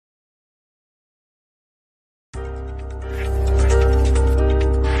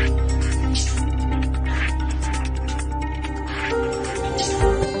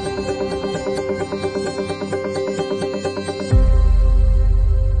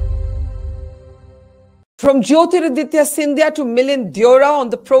From Jyotiraditya Scindia to Milind Deora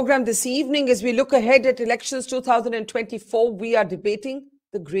on the program this evening, as we look ahead at elections 2024, we are debating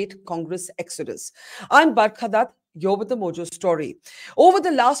the great Congress exodus. I'm Barkha Dutt, you're with the Mojo story. Over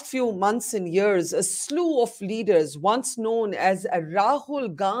the last few months and years, a slew of leaders, once known as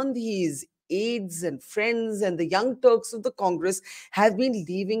Rahul Gandhi's aides and friends and the young Turks of the Congress, have been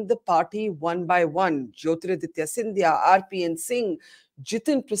leaving the party one by one. Jyotiraditya Scindia, RPN Singh,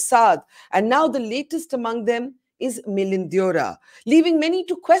 Jitin Prasada, and now the latest among them is Milind Deora, leaving many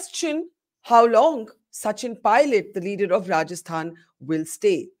to question how long Sachin Pilot, the leader of Rajasthan, will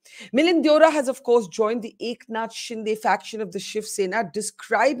stay. Milind Deora has, of course, joined the Eknath Shinde faction of the Shiv Sena,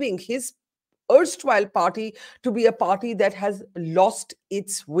 describing his erstwhile party to be a party that has lost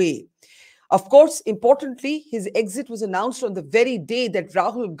its way. Of course, importantly, his exit was announced on the very day that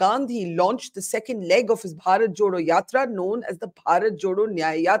Rahul Gandhi launched the second leg of his Bharat Jodo Nyay Yatra, known as the Bharat Jodo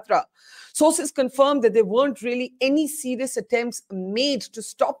Nyay Yatra. Sources confirmed that there weren't really any serious attempts made to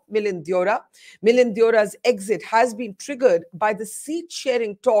stop Milind Deora. Milind Deora's exit has been triggered by the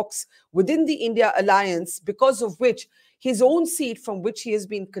seat-sharing talks within the India alliance, because of which his own seat from which he has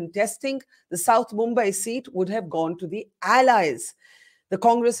been contesting, the South Mumbai seat, would have gone to the allies. The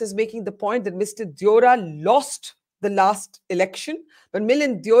Congress is making the point that Mr. Deora lost the last election, but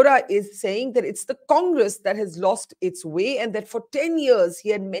Milind Deora is saying that it's the Congress that has lost its way and that for 10 years he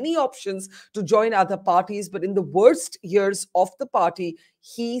had many options to join other parties, but in the worst years of the party,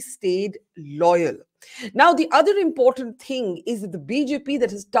 he stayed loyal. Now, the other important thing is that the BJP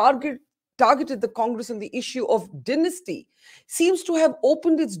that has targeted the Congress on the issue of dynasty seems to have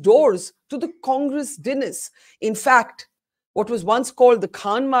opened its doors to the Congress dynasty. In fact, what was once called the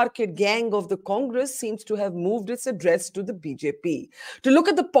Khan Market gang of the Congress seems to have moved its address to the BJP. To look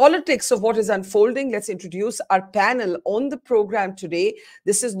at the politics of what is unfolding, let's introduce our panel on the program today.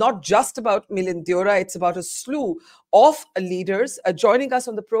 This is not just about Milind Deora, it's about a slew of leaders. Joining us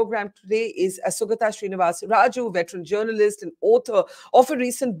on the program today is Sugata Srinivasaraju, veteran journalist and author of a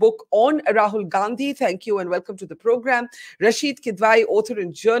recent book on Rahul Gandhi. Thank you and welcome to the program. Rashid Kidwai, author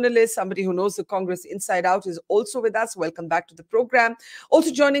and journalist, somebody who knows the Congress inside out, is also with us. Welcome back to the program.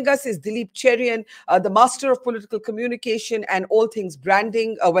 Also joining us is Dilip Cherian, the master of political communication and all things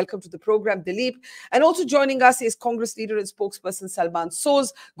branding. Welcome to the program, Dilip. And also joining us is Congress leader and spokesperson Salman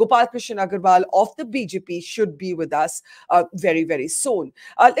Soz. Gopal Aggarwal of the BJP should be with us very, very soon.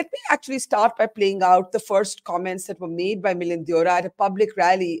 Let me actually start by playing out the first comments that were made by Milind Deora at a public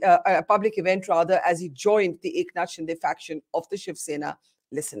rally, a public event rather, as he joined the Eknath Shinde faction of the Shiv Sena.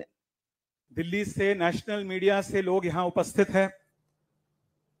 Listen in. Delhi से national media से लोग यहां उपस्थित हैं।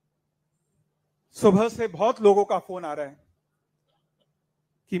 सुबह से बहुत लोगों का फोन आ रहा है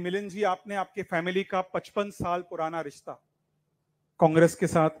कि मिलिंद जी, आपने आपके फैमिली का 55 साल पुराना रिश्ता कांग्रेस के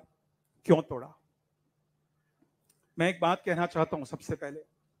साथ क्यों तोड़ा। मैं एक बात कहना चाहता हूं सबसे पहले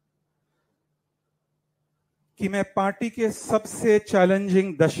कि मैं पार्टी के सबसे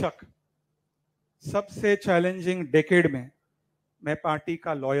चैलेंजिंग दशक, सबसे चैलेंजिंग डेकेड में मैं पार्टी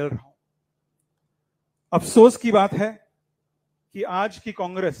का लॉयल रहा हूं। अफसोस की बात है कि आज की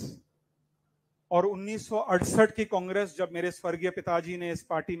कांग्रेस और 1968 की कांग्रेस, जब मेरे स्वर्गीय पिताजी ने इस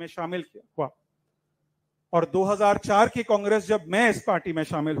पार्टी में शामिल हुआ, और 2004 की कांग्रेस जब मैं इस पार्टी में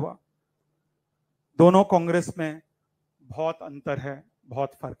शामिल हुआ, दोनों कांग्रेस में बहुत अंतर है,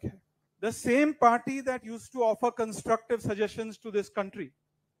 बहुत फर्क है। The same party that used to offer constructive suggestions to this country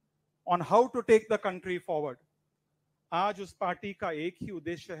on how to take the country forward, आज उस पार्टी का एक ही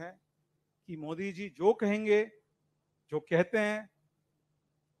उद्देश्य है कि मोदी जी जो कहेंगे, जो कहते हैं,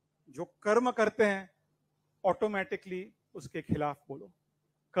 जो कर्म करते हैं, ऑटोमेटिकली उसके खिलाफ बोलो।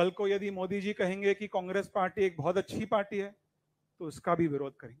 कल को यदि मोदी जी कहेंगे कि कांग्रेस पार्टी एक बहुत अच्छी पार्टी है, तो उसका भी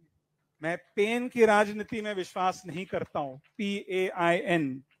विरोध करेंगे। मैं पेन की राजनीति में विश्वास नहीं करता हूं।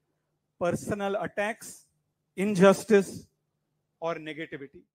 PAIN, पर्सनल अटैक्स, इनजस्टिस और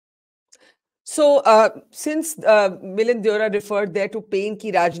negativity. So, since Milind Deora referred there to pain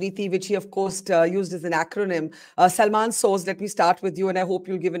ki rajniti, which he, of course, used as an acronym, Salman Soz, let me start with you, and I hope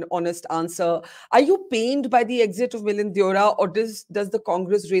you'll give an honest answer. Are you pained by the exit of Milind Deora, or does the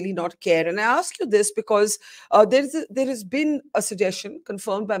Congress really not care? And I ask you this because there has been a suggestion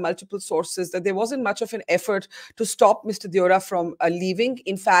confirmed by multiple sources that there wasn't much of an effort to stop Mr. Deora from leaving.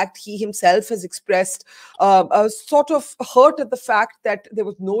 In fact, he himself has expressed a sort of hurt at the fact that there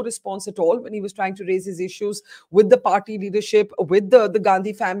was no response at all when he was trying to raise his issues with the party leadership, with the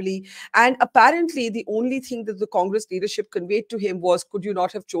Gandhi family. And apparently, the only thing that the Congress leadership conveyed to him was, could you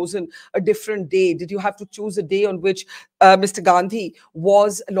not have chosen a different day? Did you have to choose a day on which Mr. Gandhi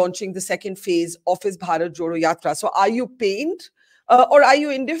was launching the second phase of his Bharat Jodo Yatra? So are you pained Or are you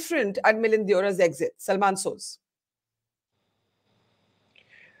indifferent at Milind Deora's exit? Salman Soz.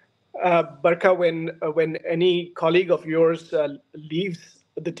 Barkha, when any colleague of yours leaves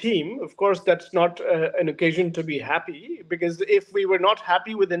the team, of course, that's not an occasion to be happy, because if we were not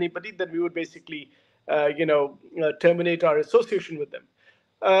happy with anybody, then we would basically, terminate our association with them.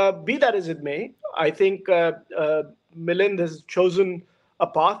 Be that as it may, I think Milind has chosen a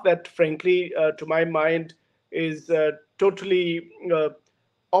path that, frankly, to my mind, is totally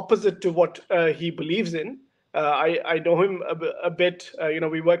opposite to what he believes in. I know him a bit.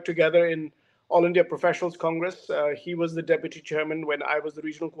 We worked together in All India Professionals Congress. He was the deputy chairman when I was the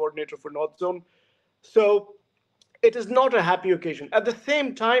regional coordinator for North Zone. So it is not a happy occasion. At the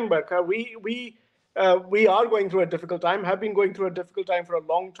same time, Barkha, we are going through a difficult time, have been going through a difficult time for a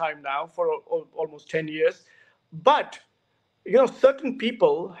long time now, for almost 10 years. But certain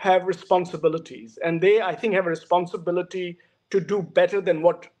people have responsibilities, and they, I think, have a responsibility to do better than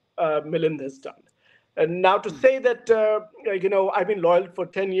what Milind has done. And now to say that, I've been loyal for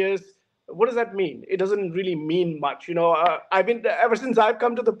 10 years, what does that mean? It doesn't really mean much. I've been, ever since I've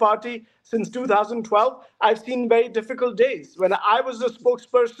come to the party, since 2012, I've seen very difficult days. When I was a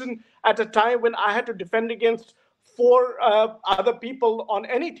spokesperson at a time when I had to defend against four other people on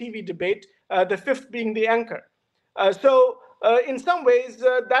any TV debate, the fifth being the anchor. So in some ways,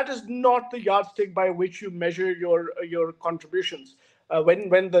 that is not the yardstick by which you measure your contributions.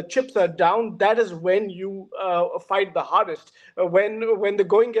 When the chips are down, that is when you fight the hardest. When the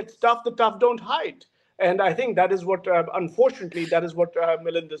going gets tough, the tough don't hide. And I think that is what, unfortunately, that is what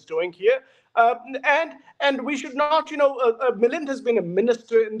Milind is doing here. And we should not, Milind has been a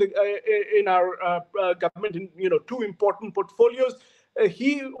minister in our government in two important portfolios.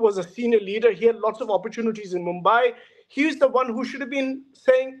 He was a senior leader. He had lots of opportunities in Mumbai. He's the one who should have been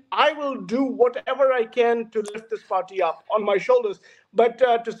saying, I will do whatever I can to lift this party up on my shoulders. But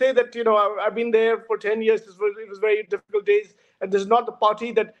to say that, I've been there for 10 years, it was very difficult days. And this is not the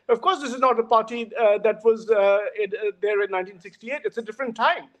party that, of course, this is not the party that was there in 1968. It's a different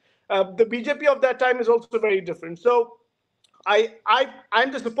time. The BJP of that time is also very different. So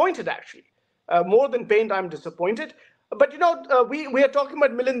I'm disappointed, actually. More than pained, I'm disappointed. But, we are talking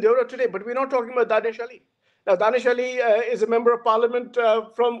about Milind Deora today, but we're not talking about Danish Ali. Now, Danish Ali is a member of parliament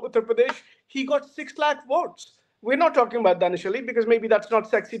from Uttar Pradesh. He got 6 lakh votes. We're not talking about Danish Ali because maybe that's not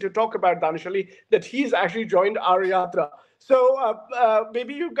sexy to talk about Danish Ali, that he's actually joined our Yatra. So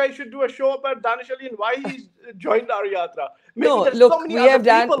maybe you guys should do a show about Danish Ali and why he's joined our Yatra. Maybe no, look, we have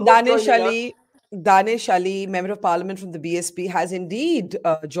done Danish Ali. Danish Ali, Member of Parliament from the BSP, has indeed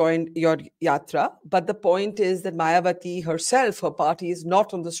joined your Yatra. But the point is that Mayawati herself, her party, is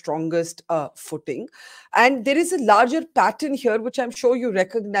not on the strongest footing. And there is a larger pattern here, which I'm sure you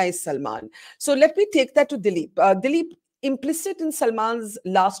recognize, Salman. So let me take that to Dilip. Dilip, implicit in Salman's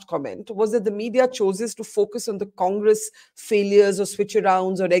last comment was that the media chooses to focus on the Congress failures or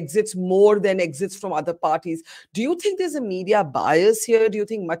switch-arounds or exits more than exits from other parties. Do you think there's a media bias here? Do you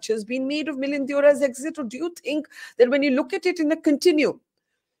think much has been made of Milind Deora's exit? Or do you think that when you look at it in a continuum,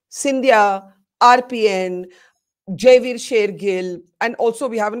 Scindia, RPN, Jaivir Shergill, and also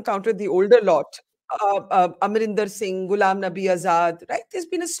we haven't counted the older lot, Amarinder Singh, Ghulam Nabi Azad, right? There's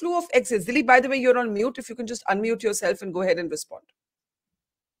been a slew of exits. Dilip, by the way, you're on mute. If you can just unmute yourself and go ahead and respond.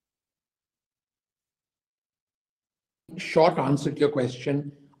 Short answer to your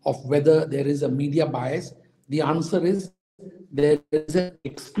question of whether there is a media bias. The answer is there is an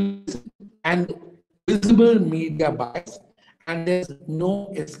explicit and visible media bias, and there's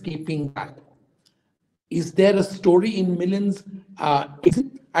no escaping that. Is there a story in Milind's exit?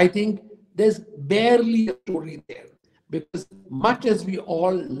 I think there's barely a story there, because much as we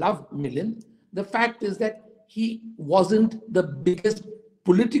all love Milind, the fact is that he wasn't the biggest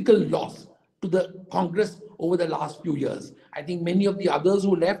political loss to the Congress over the last few years. I think many of the others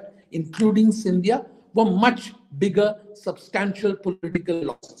who left, including Scindia, were much bigger, substantial political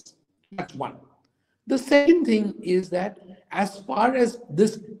losses. That's one. The second thing is that as far as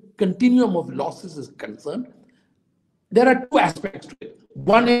this continuum of losses is concerned, there are two aspects to it.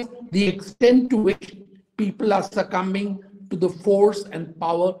 One is the extent to which people are succumbing to the force and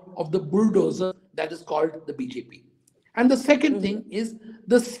power of the bulldozer that is called the BJP. And the second thing is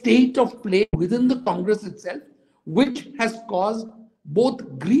the state of play within the Congress itself, which has caused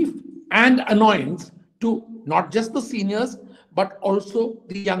both grief and annoyance to not just the seniors, but also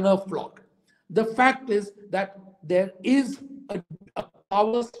the younger flock. The fact is that there is a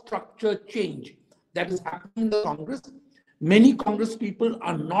power structure change that is happening in the Congress. Many Congress people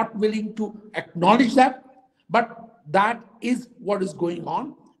are not willing to acknowledge that, but that is what is going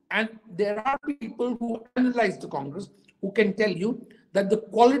on. And there are people who analyze the Congress who can tell you that the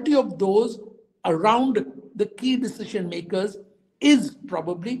quality of those around the key decision makers is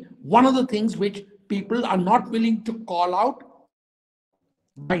probably one of the things which people are not willing to call out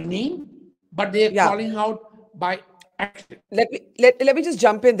by name, but they are calling out by action. Let me just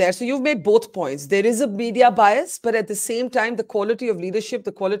jump in there. So you've made both points. There is a media bias, but at the same time, the quality of leadership,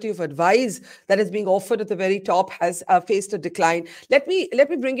 the quality of advice that is being offered at the very top has faced a decline. Let me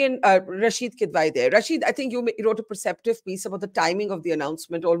bring in Rashid Kidwai there. Rashid, I think you wrote a perceptive piece about the timing of the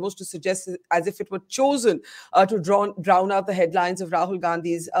announcement, almost to suggest as if it were chosen to drown out the headlines of Rahul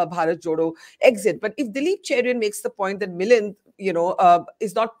Gandhi's Bharat Jodo exit. But if Dilip Cherian makes the point that Milind,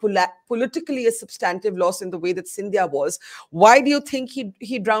 is not politically a substantive loss in the way that Scindia was, why do you think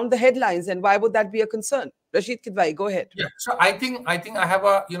he drowned the headlines, and why would that be a concern? Rashid Kidwai, go ahead. Yeah, so I think I have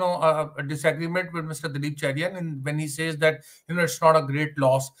a disagreement with Mr. Dilip Cherian, and when he says that it's not a great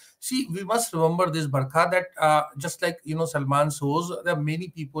loss. See, we must remember this, Barkha, that just like Salman Soz, there are many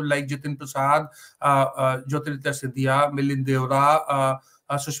people like Jitin Prasada, Jyotiraditya Scindia, Milind Deora,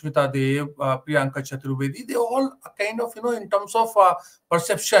 Sushmita Dev, Priyanka Chaturvedi, they all kind of, in terms of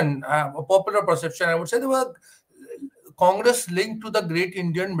perception, popular perception, I would say they were Congress linked to the great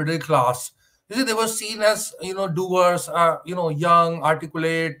Indian middle class. You see, they were seen as, doers, young,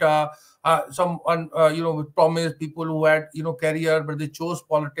 articulate, someone, with promise, people who had, career, but they chose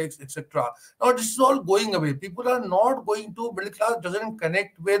politics, etc. Now, this is all going away. People are not going to, middle class doesn't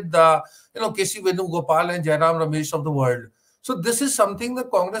connect with, K.C. Venugopal and Jairam Ramesh of the world. So this is something the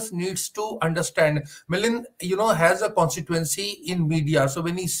Congress needs to understand. Milind, has a constituency in media. So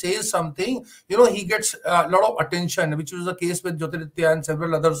when he says something, he gets a lot of attention, which was the case with Jyotiraditya and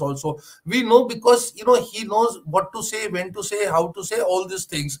several others also. We know because, he knows what to say, when to say, how to say, all these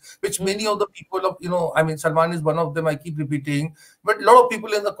things, which many of the people of, Salman is one of them, I keep repeating. But a lot of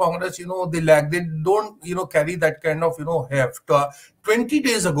people in the Congress, they lack, they don't, carry that kind of, heft. 20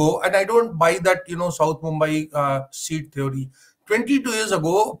 days ago, and I don't buy that, South Mumbai seat theory. 22 years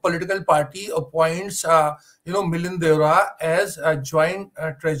ago, political party appoints, Milind Deora as a joint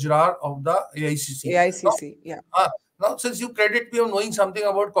treasurer of the AICC. AICC, yeah. Now, since you credit me on knowing something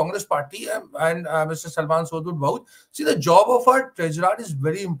about Congress party and Mr. Salman Soz would vouch, see, the job of a treasurer is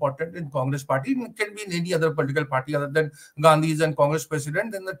very important in Congress party. It can be in any other political party other than Gandhi is and Congress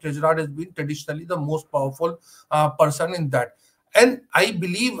president. Then the treasurer has been traditionally the most powerful person in that. And I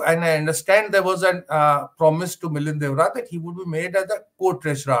believe and I understand there was a promise to Milind Deora that he would be made as a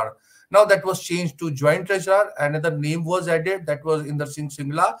co-treasurer. Now that was changed to joint treasurer. Another name was added, that was Inder Singh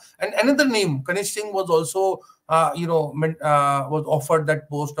Singla, and another name, Kanish Singh, was also was offered that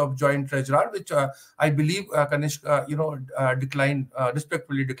post of joint treasurer, which I believe Kanish declined,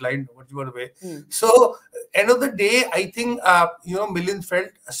 respectfully declined, whatever way. So end of the day, I think Milind felt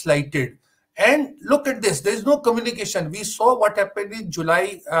slighted. And look at this, there is no communication. We saw what happened in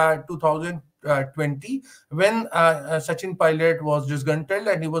July 2020 when Sachin Pilot was disgruntled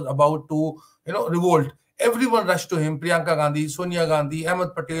and he was about to, revolt. Everyone rushed to him, Priyanka Gandhi, Sonia Gandhi,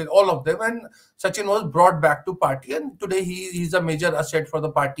 Ahmed Patel, all of them. And Sachin was brought back to party. And today he's a major asset for the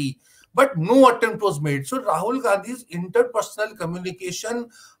party. But no attempt was made. So Rahul Gandhi's interpersonal communication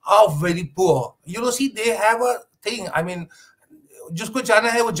are very poor. See, they have a thing. I mean, jisko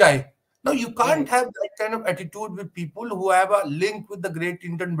jana hai wo jaye. Now, you can't have that kind of attitude with people who have a link with the great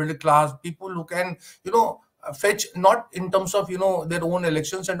Indian middle class, people who can, fetch, not in terms of, their own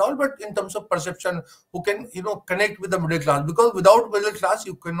elections and all, but in terms of perception, who can, connect with the middle class. Because without middle class,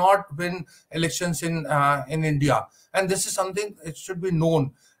 you cannot win elections in India. And this is something it should be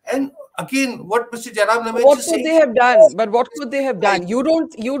known. And again, what Mr. Jairam Ramesh is saying, they have done? But what could they have done? You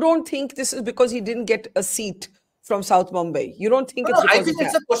don't think this is because he didn't get a seat from South Mumbai? You don't think it's because I think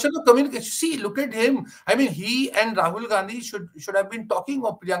it's a question of communication. See, look at him. I mean, he and Rahul Gandhi should have been talking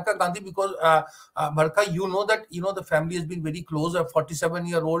of Priyanka Gandhi because, Barkha, you know that, the family has been very close. A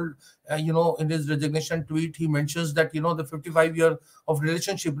 47-year-old, in his resignation tweet, he mentions that, the 55-year of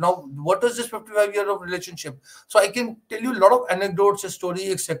relationship. Now, what is this 55-year of relationship? So I can tell you a lot of anecdotes, a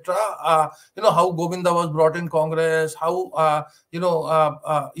story, etc. How Govinda was brought in Congress, how,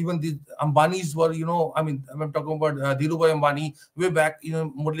 even the Ambanis were, I'm talking about Dhirubhai Ambani, way back,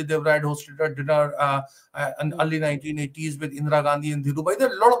 Murli Devra had hosted a dinner in early 1980s with Indira Gandhi and Dhirubhai.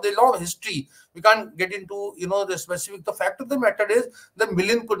 There's a lot of history. We can't get into, the specific. The fact of the matter is that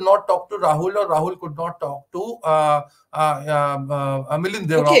Milind could not talk to Rahul or Rahul could not talk to Milind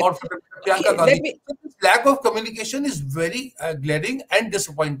Deora or Priyanka Gandhi. This lack of communication is very glaring and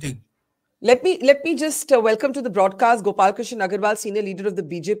disappointing. Let me just welcome to the broadcast Gopal Aggarwal, senior leader of the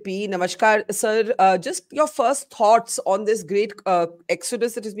BJP. Namaskar, sir. Just your first thoughts on this great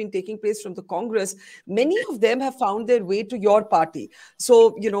exodus that has been taking place from the Congress. Many of them have found their way to your party.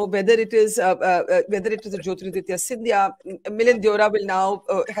 So whether it is a Jyotiraditya Scindia, Milind Deora will now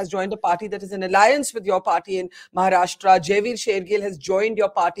has joined a party that is an alliance with your party in Maharashtra. Jaivir Shergill has joined your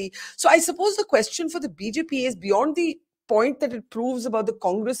party. So I suppose the question for the BJP is beyond the point that it proves about the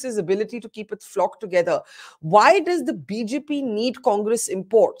Congress's ability to keep its flock together. Why does the BJP need Congress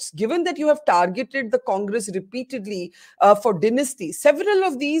imports? Given that you have targeted the Congress repeatedly for dynasty, several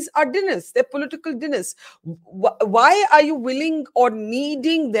of these are dynasts, they're political dynasts. Why are you willing or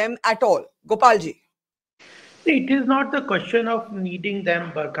needing them at all? Gopalji. It is not the question of needing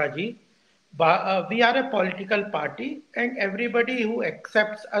them, Barkhaji. We are a political party, and everybody who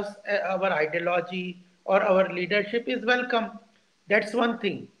accepts us, our ideology or our leadership is welcome. That's one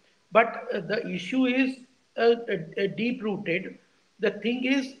thing. But the issue is deep rooted. The thing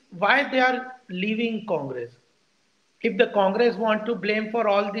is why they are leaving Congress. If the Congress want to blame for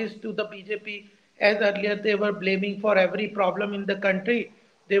all this to the BJP, as earlier they were blaming for every problem in the country,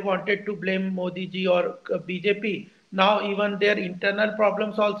 they wanted to blame Modi ji or BJP. Now even their internal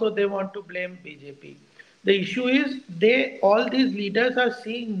problems also they want to blame BJP. The issue is all these leaders are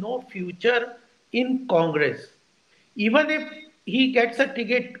seeing no future in Congress. Even if he gets a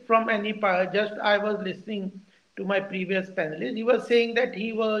ticket from any party, just I was listening to my previous panelist, he was saying that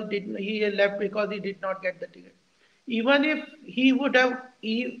he left because he did not get the ticket. Even if he would have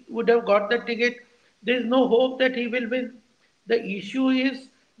got the ticket, there is no hope that he will win. The issue is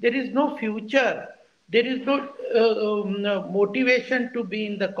there is no future. There is no motivation to be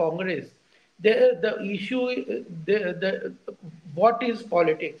in the Congress. The issue, what is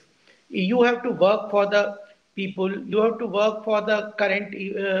politics? You have to work for the people. You have to work for the current.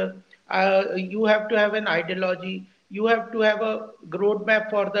 You have to have an ideology. You have to have a roadmap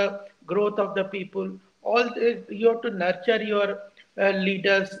for the growth of the people. You have to nurture your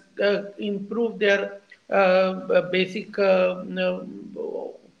leaders, improve their basic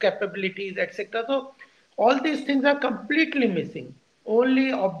capabilities, etc. So all these things are completely missing.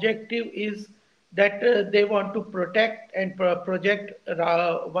 Only objective is that they want to protect and project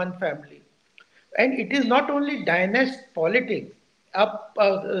one family. And it is not only dynasty politics.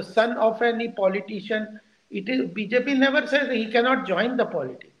 A son of any politician, it is BJP never says he cannot join the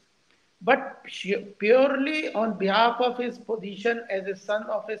politics. But purely on behalf of his position as a son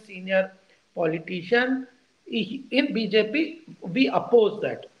of a senior politician, in BJP, we oppose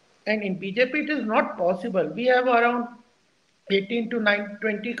that. And in BJP, it is not possible. We have around 18 to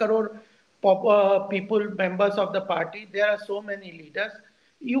 20 crore people, members of the party. There are so many leaders.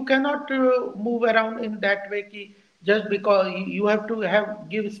 You cannot move around in that way just because you have to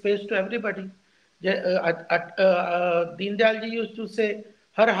give space to everybody. Deen Dayal ji used to say,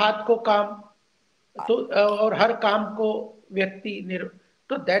 हर हाथ को काम तो और हर काम को व्यक्ति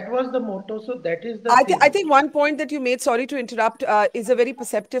so that was the motto. So that is the I think one point that you made, sorry to interrupt, is a very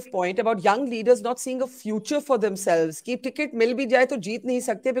perceptive point about young leaders not seeing a future for themselves. Ki ticket mil bhi jaye to jeet nahi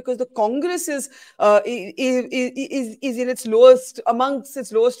sakte because the Congress is in its lowest, amongst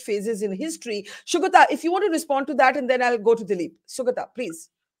its lowest phases in history. Sugata, if you want to respond to that, and then I'll go to Dilip. Sugata, please.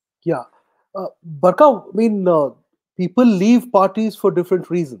 Yeah, Barkha, I mean, people leave parties for different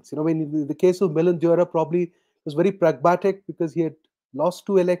reasons. I mean, in the case of Milind Deora, probably was very pragmatic because he had lost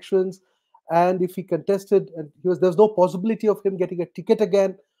 2 elections, and if he contested and there's no possibility of him getting a ticket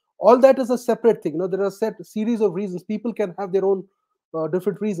again. All that is a separate thing. There are a series of reasons. People can have their own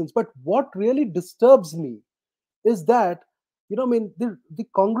different reasons. But what really disturbs me is that I mean, the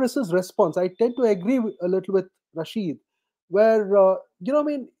Congress's response. I tend to agree a little with Rashid, where I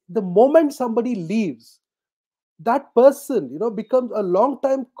mean, the moment somebody leaves, that person becomes a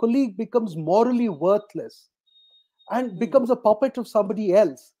long-time colleague, becomes morally worthless and becomes a puppet of somebody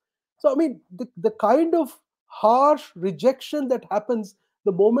else. So I mean, the kind of harsh rejection that happens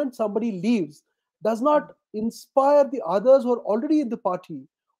the moment somebody leaves does not inspire the others who are already in the party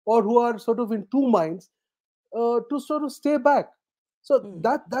or who are sort of in two minds to sort of stay back. So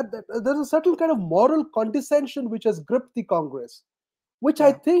that there's a certain kind of moral condescension which has gripped the Congress, which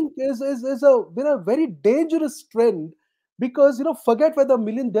I think is a very dangerous trend, because forget whether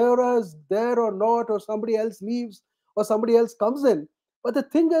Milind Deora is there or not, or somebody else leaves or somebody else comes in. But the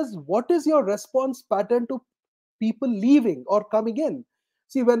thing is, what is your response pattern to people leaving or coming in?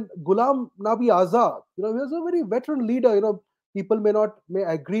 See, when Ghulam Nabi Azad, he was a very veteran leader. People may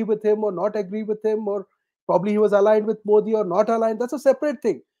agree with him or not agree with him, or probably he was aligned with Modi or not aligned. That's a separate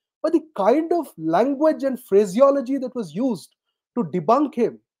thing. But the kind of language and phraseology that was used to debunk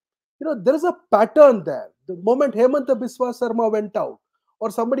him, there is a pattern there. The moment Hemanta Biswa Sarma went out,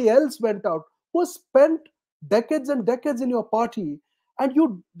 or somebody else went out, who spent decades and decades in your party, and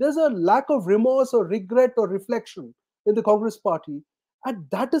there's a lack of remorse or regret or reflection in the Congress party, and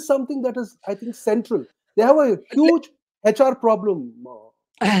that is something that is, I think, central. They have a huge HR problem.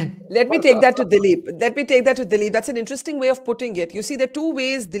 Let me take that to Dilip. That's an interesting way of putting it. You see, there are two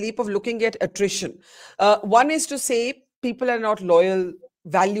ways, Dilip, of looking at attrition. One is to say people are not loyal,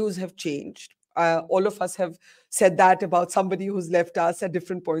 values have changed. All of us have said that about somebody who's left us at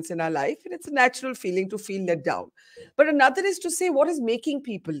different points in our life, and it's a natural feeling to feel let down. But another is to say what is making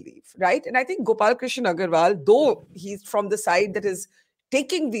people leave, right? And I think Gopal Krishna Aggarwal, though he's from the side that is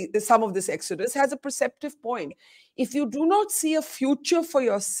taking some of this exodus, has a perceptive point. If you do not see a future for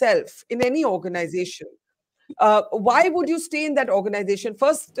yourself in any organization, why would you stay in that organization?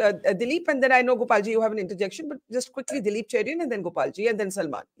 First, Dilip, and then I know Gopalji, you have an interjection, but just quickly, Dilip, Cherian, and then Gopalji, and then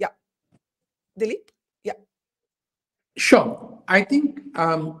Salman. Yeah. Dilip? Yeah. Sure. I think,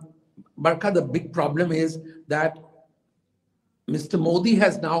 Barkha, the big problem is that Mr. Modi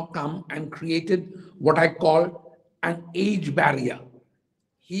has now come and created what I call an age barrier.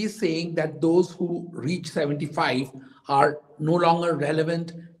 He is saying that those who reach 75 are no longer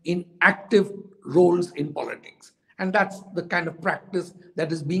relevant in active roles in politics. And that's the kind of practice that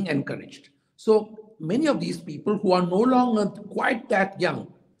is being encouraged. So many of these people who are no longer quite that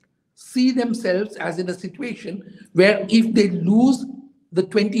young see themselves as in a situation where if they lose the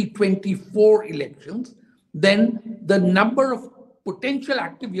 2024 elections, then the number of potential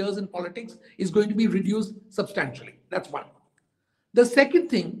active years in politics is going to be reduced substantially. That's one. The second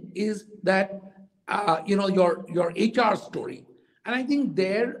thing is that, your HR story. And I think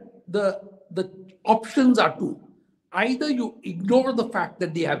there, the options are two. Either you ignore the fact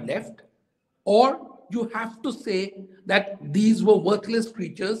that they have left, or you have to say that these were worthless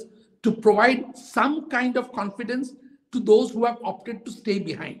creatures to provide some kind of confidence to those who have opted to stay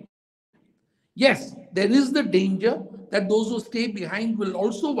behind. Yes, there is the danger that those who stay behind will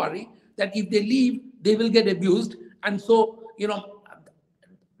also worry that if they leave, they will get abused. And so,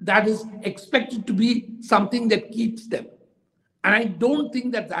 that is expected to be something that keeps them. And I don't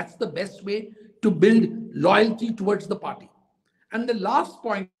think that that's the best way to build loyalty towards the party. And the last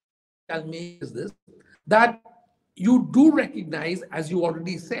point I'll make is this, that you do recognize, as you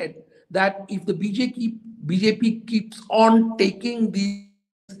already said, that if the BJP keeps on taking these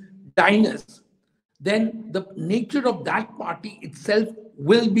diners, then the nature of that party itself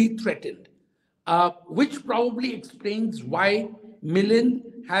will be threatened, which probably explains why Milind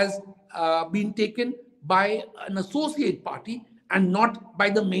has been taken by an associate party and not by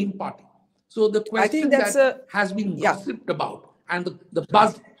the main party. So the question that has been gossiped about and the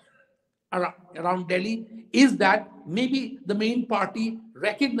buzz around Delhi is that maybe the main party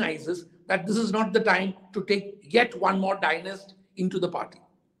recognizes that this is not the time to take yet one more dynast into the party.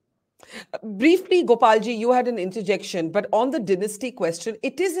 Briefly, Gopalji, you had an interjection, but on the dynasty question,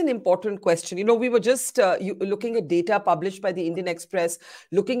 it is an important question. We were just looking at data published by the Indian Express,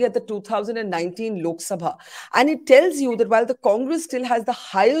 looking at the 2019 Lok Sabha, and it tells you that while the Congress still has the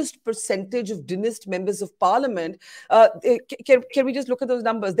highest percentage of dynast members of parliament, can we just look at those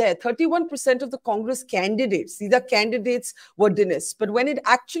numbers there? 31% of the Congress candidates, these are candidates, were dynasts. But when it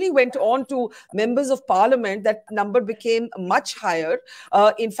actually went on to members of parliament, that number became much higher.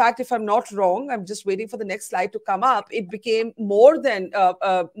 In fact, if I'm not wrong, I'm just waiting for the next slide to come up, it became more than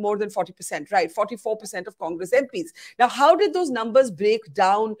 40%, right? 44% of Congress MPs. Now, how did those numbers break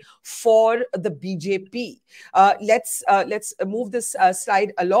down for the BJP? Let's move this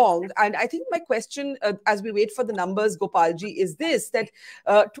slide along. And I think my question, as we wait for the numbers, Gopalji, is this, that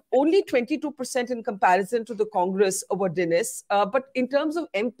only 22% in comparison to the Congress were dynasts. But in terms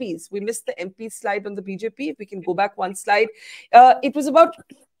of MPs, we missed the MP slide on the BJP. If we can go back one slide, it was about...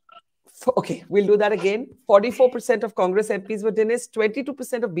 Okay, we'll do that again. 44% of Congress MPs were dynasts,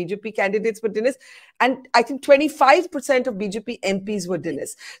 22% of BJP candidates were dynasts, and I think 25% of BJP MPs were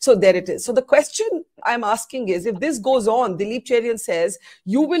dynasts. So there it is. So the question I'm asking is, if this goes on, Dilip Cherian says,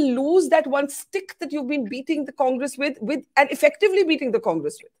 you will lose that one stick that you've been beating the Congress with and effectively beating the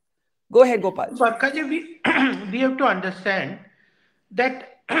Congress with. Go ahead, Gopal. Barkha, we have to understand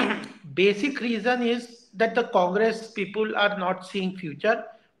that basic reason is that the Congress people are not seeing future.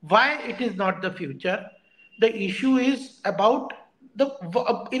 Why it is not the future? The issue is about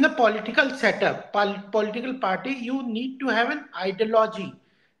in a political setup, political party, you need to have an ideology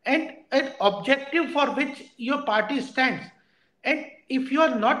and an objective for which your party stands. And if you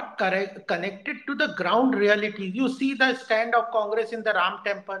are not connected to the ground reality, you see the stand of Congress in the Ram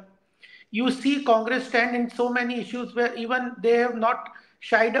temple. You see Congress stand in so many issues where even they have not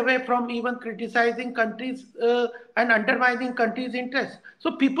shied away from even criticizing countries and undermining countries' interests.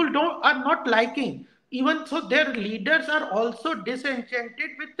 So people are not liking. Even so, their leaders are also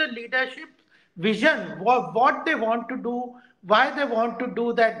disenchanted with the leadership vision, what they want to do, why they want to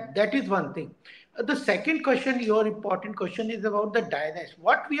do that. That is one thing. The second question, your important question, is about the dynasty.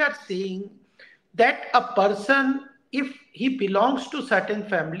 What we are saying, that a person, if he belongs to certain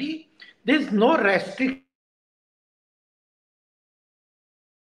family, there is no restriction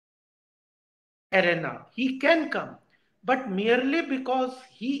arena. He can come, but merely because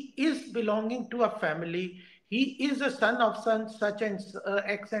he is belonging to a family, he is a son of such and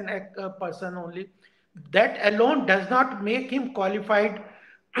X and X person only. That alone does not make him qualified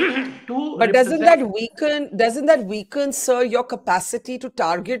to But represent. doesn't that weaken, sir, your capacity to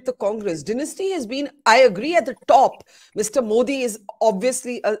target the Congress? Dynasty has been, I agree, at the top. Mr. Modi is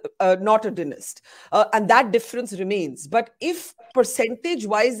obviously not a dynast. And that difference remains. But if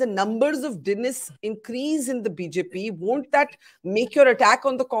percentage-wise the numbers of dynasts increase in the BJP, won't that make your attack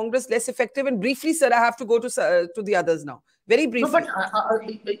on the Congress less effective? And briefly, sir, I have to go to the others now. Very No, briefly. but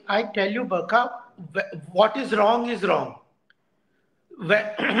I tell you, Barkha, what is wrong is wrong.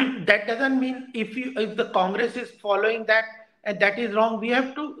 That doesn't mean if the Congress is following that and that is wrong. We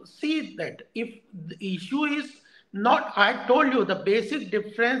have to see that if the issue is not, I told you the basic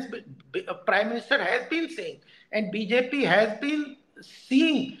difference. Prime Minister has been saying, and BJP has been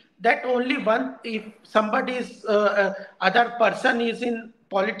seeing, that only one, if somebody's other person is in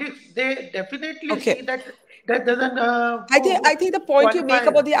politics, they definitely see that that doesn't I think the point you make qualify.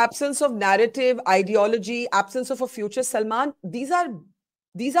 about the absence of narrative, ideology, absence of a future, Salman, these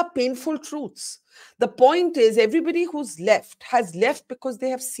are painful truths. The point is, everybody who's left has left because they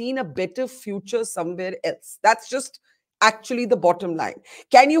have seen a better future somewhere else. That's just actually the bottom line.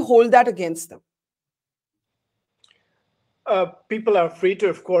 Can you hold that against them? People are free to,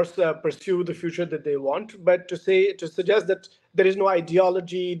 of course, pursue the future that they want, but to suggest that there is no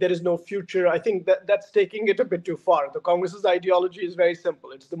ideology, there is no future, I think that's taking it a bit too far. The Congress's ideology is very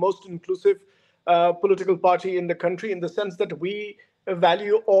simple. It's the most inclusive political party in the country, in the sense that we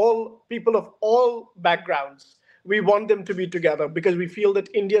value all people of all backgrounds. We want them to be together because we feel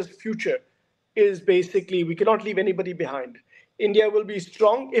that India's future is basically, we cannot leave anybody behind. India will be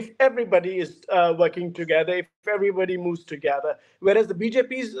strong if everybody is working together, if everybody moves together. Whereas the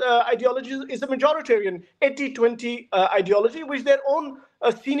BJP's ideology is a majoritarian 80-20 ideology, which their own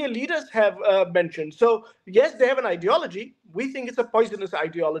senior leaders have mentioned. So yes, they have an ideology. We think it's a poisonous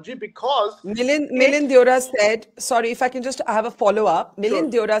ideology because Milind Deora said, sorry, if I can just have a follow-up.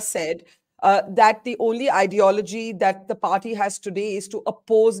 Milind Deora said that the only ideology that the party has today is to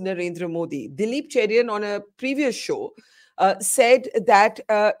oppose Narendra Modi. Dilip Cherian on a previous show said that,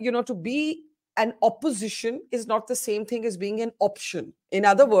 to be an opposition is not the same thing as being an option. In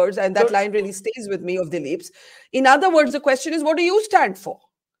other words, and that line really stays with me of Dilip's. In other words, the question is, what do you stand for?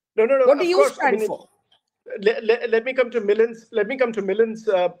 No. What do you stand for? Let me come to Milind's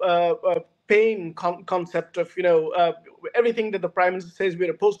pain concept of everything that the Prime Minister says we're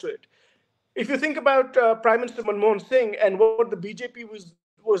opposed to it. If you think about Prime Minister Manmohan Singh and what the BJP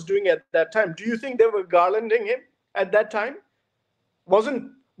was doing at that time, do you think they were garlanding him at that time?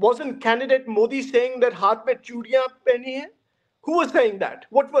 Wasn't candidate Modi saying that "Haath mein churiyan pehni hai"? Who was saying that?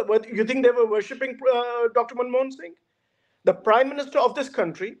 What you think they were worshipping Dr. Manmohan Singh? The Prime Minister of this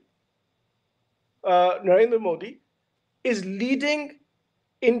country, Narendra Modi, is leading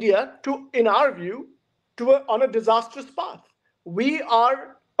India to, in our view, on a disastrous path. We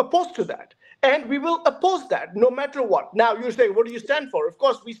are opposed to that, and we will oppose that no matter what. Now you say, what do you stand for? Of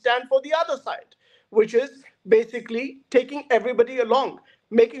course, we stand for the other side, which is basically taking everybody along,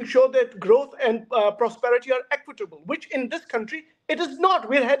 making sure that growth and prosperity are equitable, which in this country, it is not.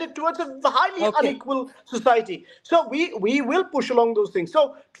 We're headed towards a highly unequal society. So we will push along those things.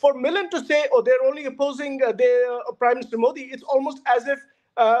 So for Milind to say, oh, they're only opposing their Prime Minister Modi, it's almost as if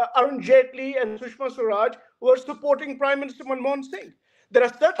Arun Jaitley and Sushma Swaraj were supporting Prime Minister Manmohan Singh. There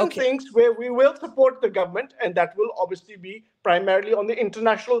are certain things where we will support the government, and that will obviously be primarily on the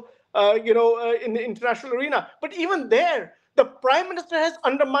international, in the international arena. But even there, the Prime Minister has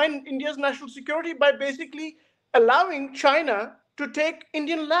undermined India's national security by basically allowing China to take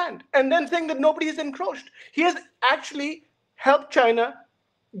Indian land and then saying that nobody is encroached. He has actually helped China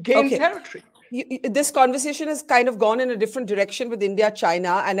gain territory. This conversation has kind of gone in a different direction with India,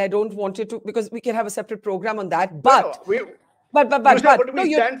 China, and I don't want it to, because we can have a separate program on that. But What do no,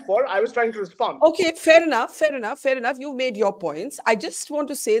 we stand for? I was trying to respond. Okay, fair enough. You made your points. I just want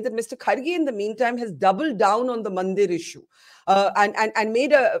to say that Mr. Kharge, in the meantime, has doubled down on the Mandir issue, and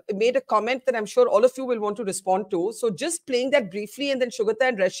made a comment that I'm sure all of you will want to respond to. So just playing that briefly, and then Sugata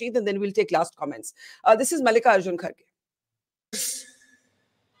and Rashid, and then we'll take last comments. This is Malika Arjun Kharge.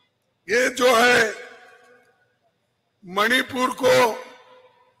 ये जो है मणिपुर को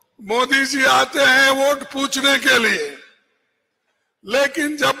मोदी जी आते हैं vote पूछने के लिए,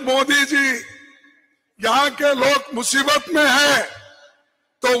 लेकिन जब मोदी जी यहाँ के लोग मुसीबत में हैं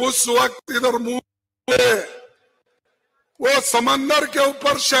तो उस वक्त इधर मुंह में वो समंदर के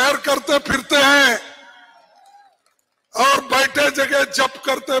ऊपर शहर करते फिरते हैं और बैठे जगह जप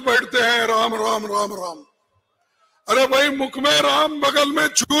करते बैठते हैं राम राम राम राम। अरे भाई, मुख में राम बगल में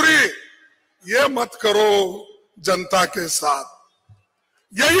छुरी, ये मत करो जनता के साथ,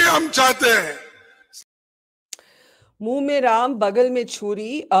 यही हम चाहते हैं। Muh mein Ram, bagal mein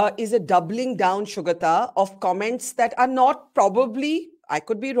churi is a doubling down, Sugata, of comments that are not probably, I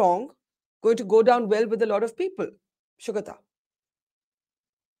could be wrong, going to go down well with a lot of people. Sugata.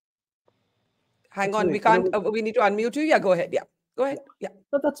 Hang on, we can't, we need to unmute you. Yeah, go ahead. Yeah, go ahead. Yeah.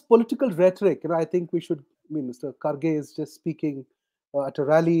 No, that's political rhetoric. I think we should, Mr. Kharge is just speaking at a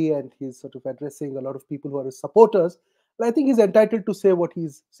rally and he's sort of addressing a lot of people who are his supporters. And I think he's entitled to say what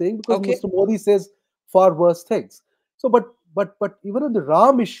he's saying because Mr. Modi says far worse things. So, but even on the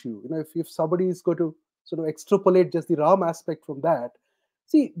Ram issue, if somebody is going to sort of extrapolate just the Ram aspect from that,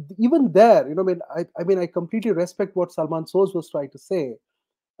 see, even there, I completely respect what Salman Soz was trying to say,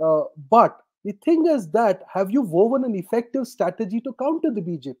 but the thing is that have you woven an effective strategy to counter the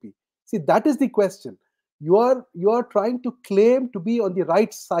BJP? See, that is the question. You are trying to claim to be on the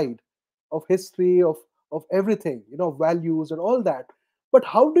right side of history, of everything, values and all that. But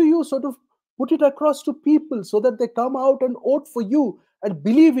how do you sort of put it across to people so that they come out and vote for you and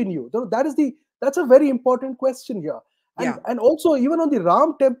believe in you? That's a very important question here. And also, even on the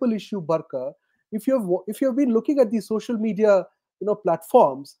Ram Temple issue, Barkha, if you've been looking at the social media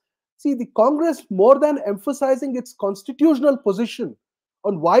platforms, see, the Congress, more than emphasizing its constitutional position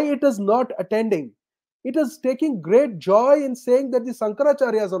on why it is not attending, it is taking great joy in saying that the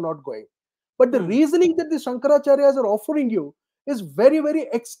Shankaracharyas are not going. But the reasoning that the Shankaracharyas are offering you is very, very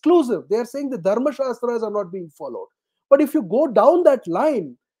exclusive. They are saying the Dharma Shastras are not being followed. But if you go down that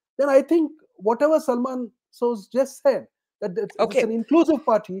line, then I think whatever Salman Soz just said, that it's an inclusive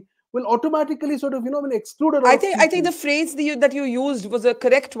party, will automatically sort of, exclude a lot I think the phrase that you used was a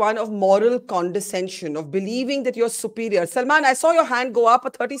correct one, of moral condescension, of believing that you're superior. Salman, I saw your hand go up,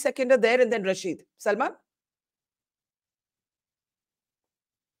 a 30-seconder there, and then Rashid. Salman?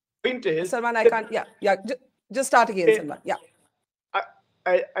 Point is, Salman, I can't, just start again, Salman. Yeah.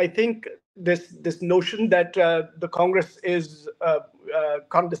 I think this notion that the Congress is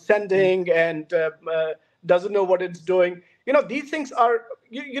condescending and doesn't know what it's doing, these things are,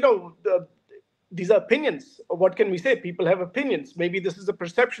 these are opinions. What can we say? People have opinions. Maybe this is a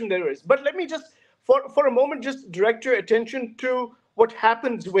perception there is. But let me just, for a moment, just direct your attention to what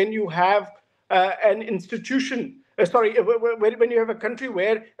happens when you have an institution, when you have a country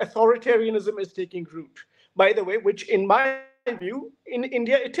where authoritarianism is taking root, by the way, which in my view, in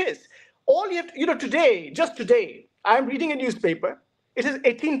India, it is. All you have to, just today, I'm reading a newspaper. It is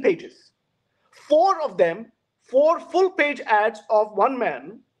 18 pages. 4 of them, 4 full-page ads of one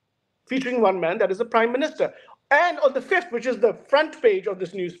man, featuring one man, that is the Prime Minister. And on the 5th, which is the front page of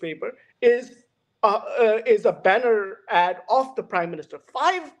this newspaper, is a banner ad of the Prime Minister.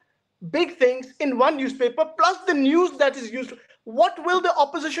 5 big things in one newspaper, plus the news that is used. What will the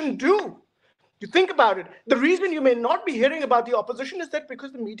opposition do? You think about it. The reason you may not be hearing about the opposition is that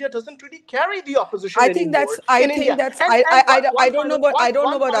because the media doesn't really carry the opposition anymore. I don't know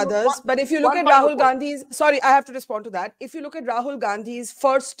about others, but if you look at Rahul Gandhi's, sorry, I have to respond to that. If you look at Rahul Gandhi's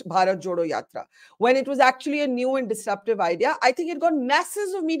first Bharat Jodo Yatra, when it was actually a new and disruptive idea, I think it got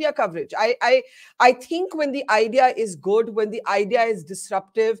masses of media coverage. I think when the idea is good, when the idea is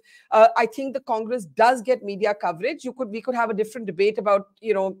disruptive, I think the Congress does get media coverage. We could have a different debate about,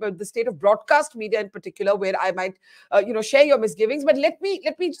 the state of broadcast media in particular, where I might, share your misgivings. But let me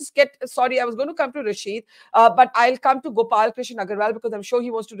just get, sorry, I was going to come to Rashid, but I'll come to Gopal, Krishna, Aggarwal, because I'm sure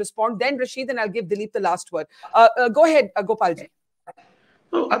he wants to respond. Then Rashid, and I'll give Dilip the last word. Go ahead, Gopalji.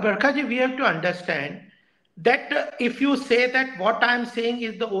 So, Barkha, we have to understand that if you say that what I'm saying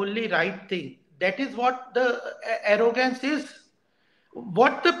is the only right thing, that is what the arrogance is.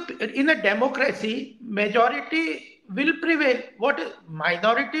 In a democracy, majority will prevail.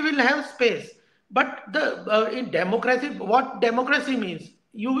 Minority will have space. But in democracy, what democracy means?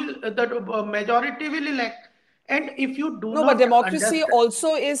 The majority will elect. And if you do No, but not democracy understand,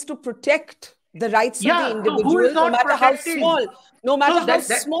 also is to protect the rights of the yeah, so who individual, is no not matter how protecting? small, no matter So how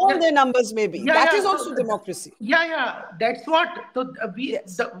small their numbers may be. yeah, That is yeah. also democracy. Yeah, yeah. That's what. So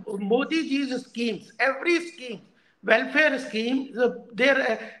Yes. the Modi ji's schemes, every scheme, welfare scheme,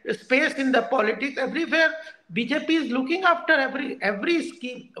 their space in the politics, everywhere. BJP is looking after every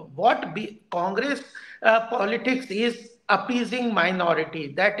scheme. What Congress politics is appeasing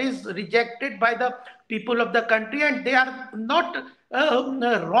minority. That is rejected by the people of the country, and they are not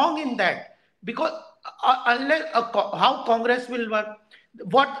wrong in that, because unless how Congress will work,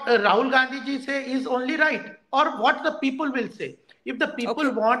 what Rahul Gandhi ji say is only right, or what the people will say. If the people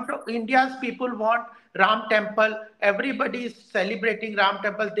Okay. want, India's people want Ram Temple, everybody is celebrating Ram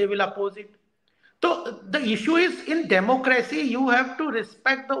Temple, they will oppose it. So the issue is, in democracy, you have to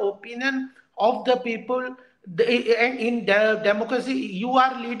respect the opinion of the people. And in democracy, you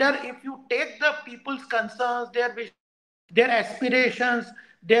are leader if you take the people's concerns, their wishes, their aspirations,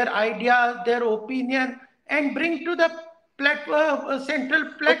 their ideas, their opinion, and bring to the central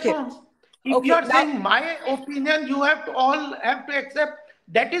Okay. platforms. If you Okay. are Now, saying my opinion, you have to all have to accept.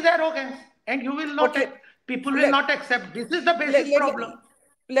 That is arrogance, and you will not. okay. People will Let, not accept. This is the let, basic let, problem.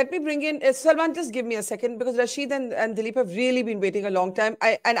 let me bring in Salman. Just give me a second, because Rashid and Dilip have really been waiting a long time.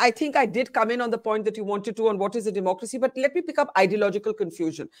 And I think I did come in on the point that you wanted to on what is a democracy, but let me pick up ideological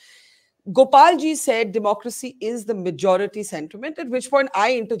confusion. Gopal ji said democracy is the majority sentiment, at which point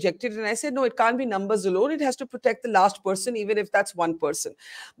I interjected and I said, no, it can't be numbers alone. It has to protect the last person, even if that's one person.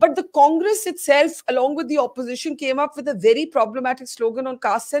 But the Congress itself, along with the opposition, came up with a very problematic slogan on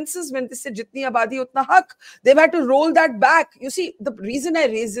caste census when they said, Jitni abadi utna hak. They've had to roll that back. You see, the reason I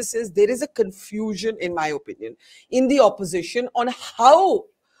raise this is there is a confusion, in my opinion, in the opposition on how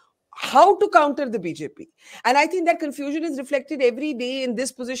to counter the BJP. And I think that confusion is reflected every day in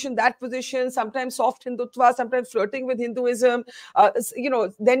this position, that position, sometimes soft Hindutva, sometimes flirting with Hinduism,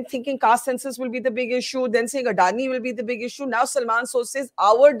 then thinking caste census will be the big issue, then saying Adani will be the big issue. Now Salman Soz says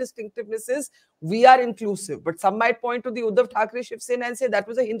our distinctiveness is we are inclusive. But some might point to the Uddhav Thackeray Shiv Sena and say that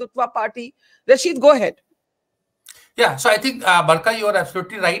was a Hindutva party. Rashid, go ahead. Yeah, so I think, Barkha, you are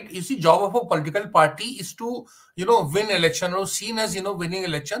absolutely right. You see, job of a political party is to, win election, or seen as, winning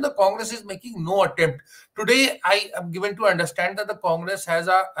election. The Congress is making no attempt. Today, I am given to understand that the Congress has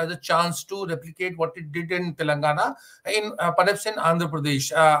a chance to replicate what it did in Telangana, perhaps in Andhra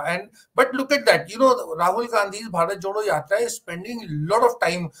Pradesh. But look at that, Rahul Gandhi's Bharat Jodo Yatra is spending a lot of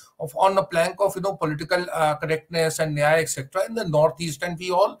time on the plank of, political correctness and Nyaay, etc. in the Northeast. And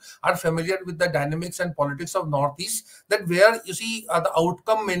we all are familiar with the dynamics and politics of Northeast, that where you see the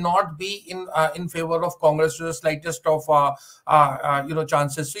outcome may not be in favor of Congress to the slightest of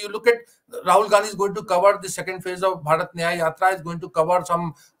chances. So you look at Rahul Gandhi is going to cover the second phase of Bharat Nyay Yatra, is going to cover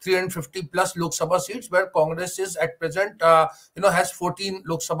some 350 plus Lok Sabha seats, where Congress is at present has 14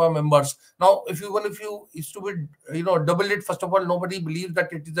 Lok Sabha members. Now, if you is to be double it, first of all, nobody believes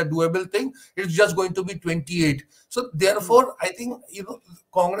that it is a doable thing. It's just going to be 28. So therefore, I think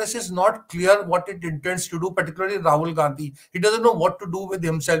Congress is not clear what it intends to do, particularly Rahul Gandhi. He doesn't know what to do with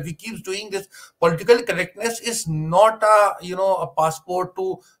himself. He keeps doing this. Political correctness is not a passport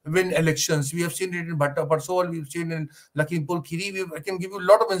to win elections. We have seen it in Bhatta Parsol, we've seen in Lakhimpur Kheri. I can give you a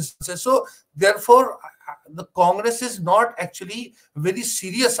lot of instances. So therefore, the Congress is not actually very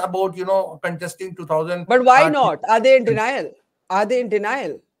serious about contesting 2000. But why not? Are they in denial? Are they in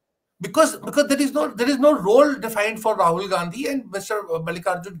denial? Because there is no role defined for Rahul Gandhi, and Mr.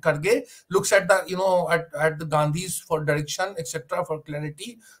 Mallikarjun Kharge looks at the at the Gandhis for direction, etc., for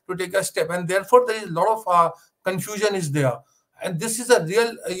clarity to take a step, and therefore there is a lot of confusion is there, and this is a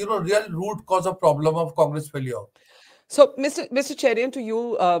real real root cause of problem of Congress failure. So, Mr. Cherian, to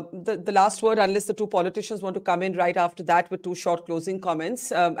you, the last word, unless the two politicians want to come in right after that with two short closing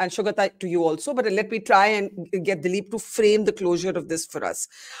comments. And Sugata, to you also. But let me try and get Dilip to frame the closure of this for us.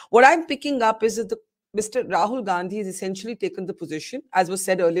 What I'm picking up is that Mr. Rahul Gandhi has essentially taken the position, as was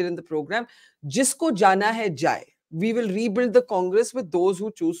said earlier in the program, Jisko jana hai jaye. We will rebuild the Congress with those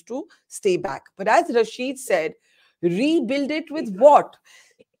who choose to stay back. But as Rashid said, rebuild it with what?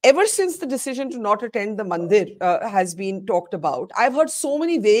 Ever since the decision to not attend the mandir has been talked about, I've heard so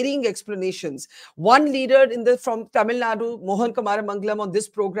many varying explanations. One leader from Tamil Nadu, Mohan Kumar Mangalam, on this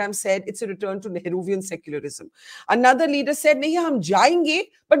program said it's a return to Nehruvian secularism. Another leader said, nahi, hum jayenge,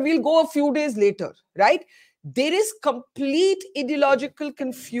 but we'll go a few days later, right? There is complete ideological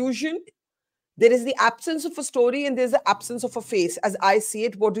confusion. There is the absence of a story and there's the absence of a face. As I see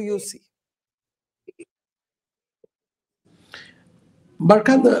it, what do you see?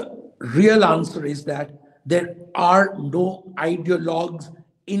 Barkha, the real answer is that there are no ideologues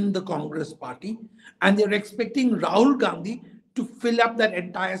in the Congress party, and they're expecting Rahul Gandhi to fill up that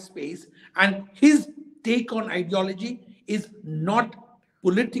entire space, and his take on ideology is not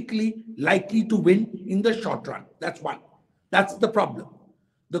politically likely to win in the short run. That's one. That's the problem.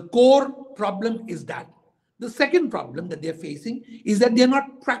 The core problem is that. The second problem that they're facing is that they're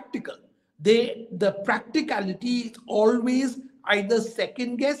not practical. The practicality is always either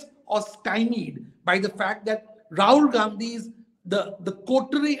second guessed or stymied by the fact that Rahul Gandhi's the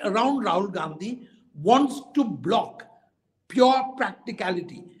coterie around Rahul Gandhi wants to block pure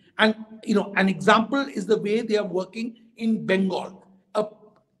practicality. And an example is the way they are working in Bengal,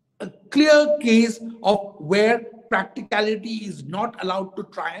 a clear case of where practicality is not allowed to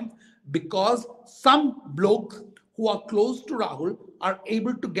triumph because some blokes who are close to Rahul are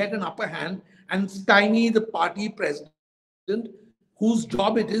able to get an upper hand and stymie the party president whose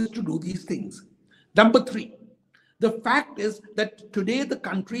job it is to do these things. Number three, the fact is that today the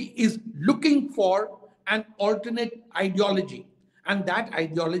country is looking for an alternate ideology. And that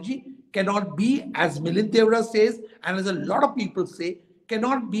ideology cannot be, as Milind Deora says, and as a lot of people say,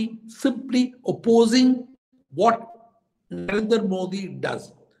 cannot be simply opposing what Narendra Modi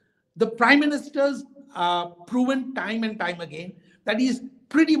does. The Prime Minister's proven time and time again that he is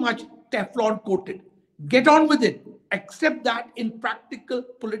pretty much Teflon coated. Get on with it. Accept that in practical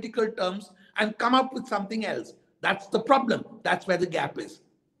political terms and come up with something else. That's the problem. That's where the gap is.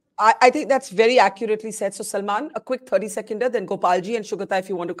 I think that's very accurately said. So Salman, a quick 30-seconder, then Gopalji and Sugata, if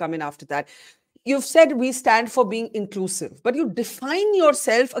you want to come in after that. You've said we stand for being inclusive, but you define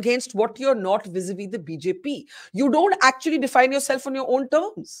yourself against what you're not vis-a-vis the BJP. You don't actually define yourself on your own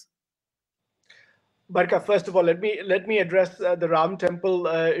terms. Barkha, first of all, let me address the Ram Temple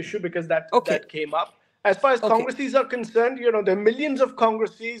issue because that came up. As far as Congresses are concerned, there are millions of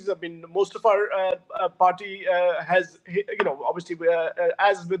Congresses. I mean, most of our party has, obviously,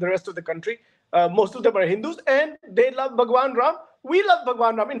 as with the rest of the country, most of them are Hindus and they love Bhagwan Ram. We love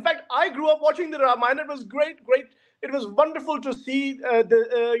Bhagwan Ram. In fact, I grew up watching the Ramayana. It was great. It was wonderful to see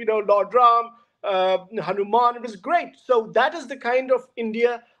Lord Ram, Hanuman. It was great. So that is the kind of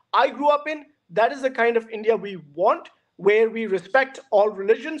India I grew up in. That is the kind of India we want, where we respect all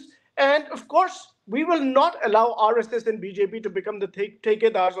religions. And of course, we will not allow RSS and BJP to become the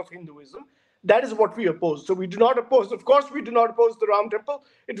takedars of Hinduism. That is what we oppose. So we do not oppose. Of course, we do not oppose the Ram Temple.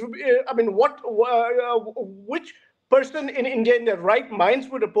 It would be, which person in India in their right minds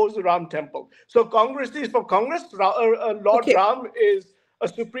would oppose the Ram Temple? So Congress is for Congress. Lord Ram is a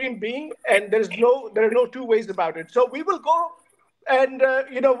supreme being, and there are no two ways about it. So we will go and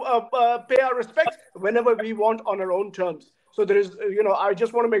pay our respects whenever we want on our own terms. So there is, I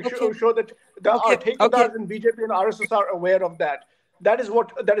just want to make sure that our takedars in BJP and RSS are aware of that. That is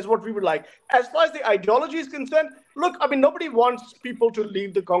what we would like. As far as the ideology is concerned, look, I mean, nobody wants people to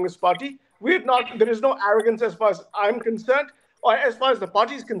leave the Congress party. There is no arrogance as far as I'm concerned, or as far as the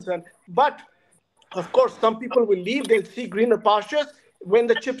party is concerned. But of course, some people will leave. They'll see greener pastures when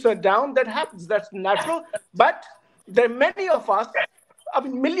the chips are down. That happens. That's natural. But there are many of us, I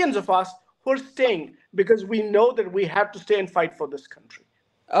mean, millions of us, who are staying because we know that we have to stay and fight for this country.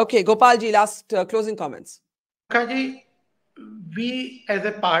 Okay, Gopalji, last closing comments. Kaji, we as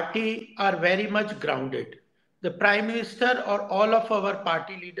a party are very much grounded. The Prime Minister or all of our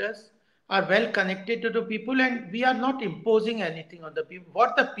party leaders are well connected to the people, and we are not imposing anything on the people.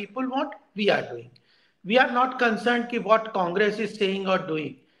 What the people want, we are doing. We are not concerned with what Congress is saying or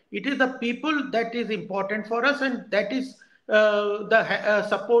doing. It is the people that is important for us, and that is the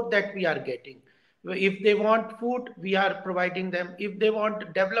support that we are getting. If they want food, we are providing them. If they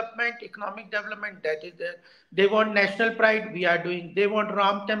want development, economic development, that is there. They want national pride, we are doing. They want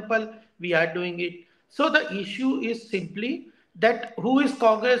Ram Temple, we are doing it. So the issue is simply that who is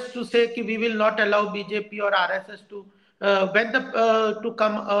Congress to say that we will not allow BJP or RSS to to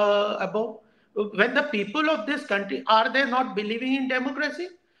come above? When the people of this country, are they not believing in democracy?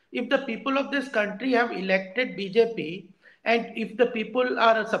 If the people of this country have elected BJP, and if the people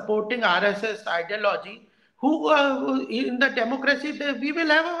are supporting RSS ideology, who in the democracy, we will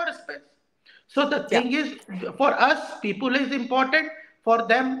have our respect. So the thing is, for us, people is important. For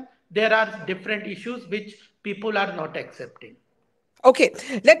them, there are different issues which people are not accepting. Okay,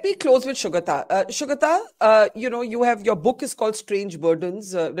 let me close with Sugata. Sugata, your book is called Strange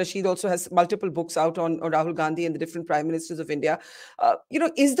Burdens. Rashid also has multiple books out on Rahul Gandhi and the different prime ministers of India.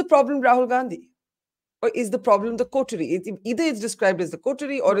 Is the problem Rahul Gandhi? Or is the problem the coterie? Either it's described as the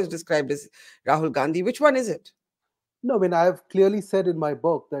coterie or it's described as Rahul Gandhi. Which one is it? No, I mean, I have clearly said in my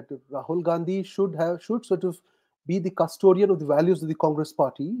book that Rahul Gandhi should sort of be the custodian of the values of the Congress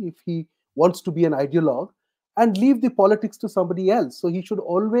party if he wants to be an ideologue. and leave the politics to somebody else. So he should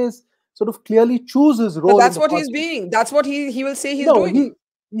always sort of clearly choose his role. But that's what he's being. That's what he will say he's doing.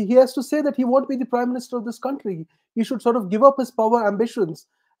 He has to say that he won't be the prime minister of this country. He should sort of give up his power ambitions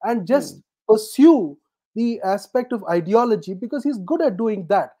and just pursue the aspect of ideology, because he's good at doing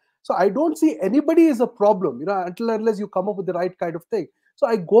that. So I don't see anybody as a problem, until unless you come up with the right kind of thing. So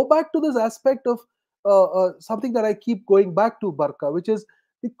I go back to this aspect of something that I keep going back to, Barkha, which is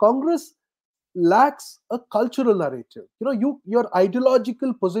the Congress lacks a cultural narrative. Your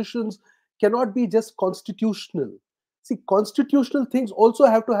ideological positions cannot be just constitutional. See, constitutional things also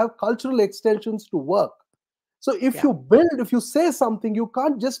have to have cultural extensions to work. So if you say something, you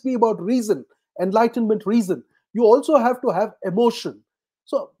can't just be about reason, enlightenment reason. You also have to have emotion.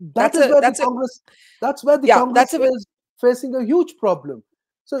 So that's where the Congress is facing a huge problem.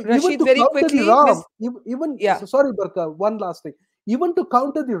 So Rashid, even to very counter quickly, the Ram, sorry Barkha, one last thing. Even to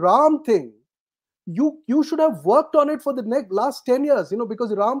counter the Ram thing, you should have worked on it for the last 10 years, because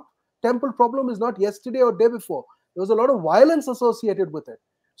the Ram temple problem is not yesterday or day before. There was a lot of violence associated with it.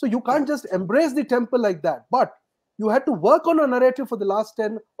 So you can't just embrace the temple like that. But you had to work on a narrative for the last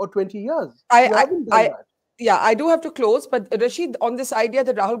 10 or 20 years. I do have to close. But Rashid, on this idea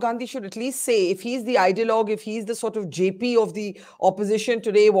that Rahul Gandhi should at least say, if he's the ideologue, if he's the sort of JP of the opposition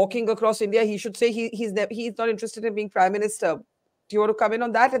today walking across India, he should say he's not interested in being prime minister. Do you want to come in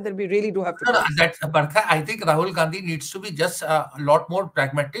on that? And then we really do have to. No, Barkha, I think Rahul Gandhi needs to be just a lot more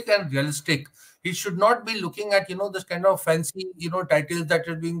pragmatic and realistic. He should not be looking at, this kind of fancy, titles that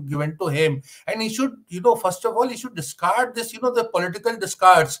are being given to him. And he should, first of all, he should discard this, the political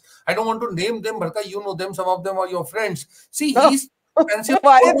discards. I don't want to name them, Barkha, you know them, some of them are your friends. See, he's fancy.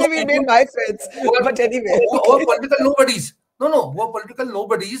 Why have they been my friends? But anyway. Who are political nobodies. No, who are political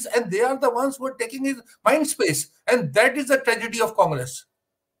nobodies, and they are the ones who are taking his mind space. And that is the tragedy of Congress.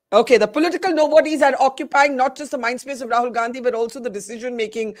 Okay, the political nobodies are occupying not just the mind space of Rahul Gandhi, but also the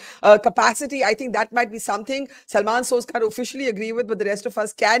decision-making capacity. I think that might be something Salman Soz can't officially agree with, but the rest of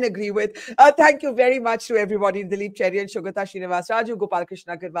us can agree with. Thank you very much to everybody, Dilip, Cherian, Sugata, Srinivasaraju, Gopal,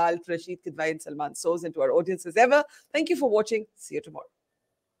 Krishna, Aggarwal, Rashid Kidwai, and Salman Soz, and to our audience as ever. Thank you for watching. See you tomorrow.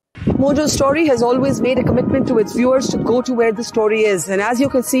 Mojo Story has always made a commitment to its viewers to go to where the story is. And as you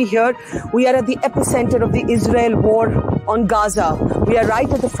can see here, we are at the epicenter of the Israel war on Gaza. We are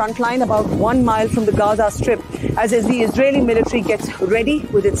right at the front line, about 1 mile from the Gaza Strip, as the Israeli military gets ready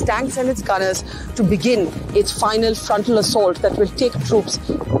with its tanks and its gunners to begin its final frontal assault that will take troops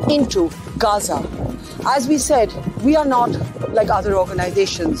into Gaza. As we said, we are not like other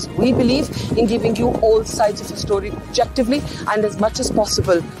organizations. We believe in giving you all sides of the story objectively and as much as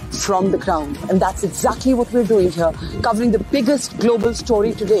possible from the ground. And that's exactly what we're doing here, covering the biggest global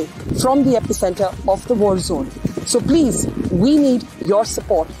story today from the epicenter of the war zone. So please, we need your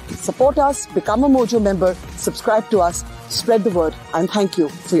support. Support us, become a Mojo member, subscribe to us, spread the word, and thank you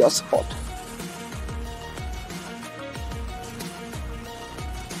for your support.